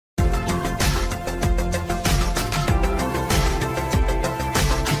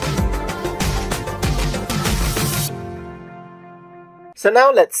So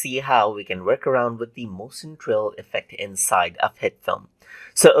now let's see how we can work around with the motion trail effect inside of HitFilm.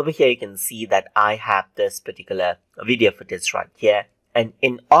 So over here you can see that I have this particular video footage right here, and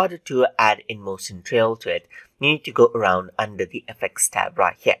in order to add in motion trail to it, you need to go around under the effects tab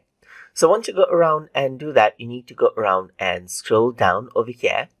right here. So once you go around and do that, you need to go around and scroll down over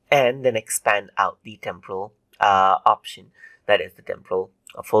here and then expand out the temporal option, that is the temporal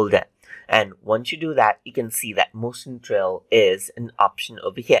folder. And once you do that, you can see that motion trail is an option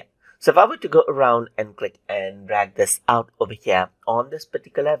over here. So if I were to go around and click and drag this out over here on this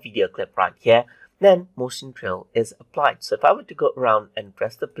particular video clip right here, then motion trail is applied. So if I were to go around and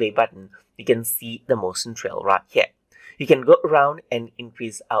press the play button, you can see the motion trail right here. You can go around and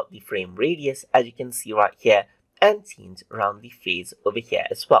increase out the frame radius, as you can see right here, and change around the phase over here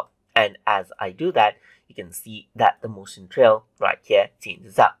as well. And as I do that, you can see that the motion trail right here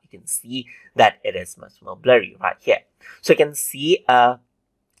changes up. You can see that it is much more blurry right here. So you can see a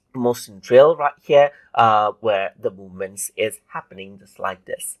motion trail right here where the movements is happening just like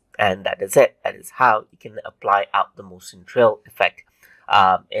this. And that is it. That is how you can apply out the motion trail effect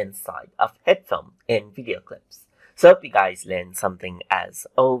inside of HitFilm in video clips. So hope you guys learned something as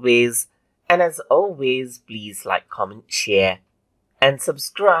always. And as always, please like, comment, share, and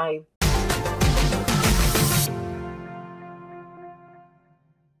subscribe.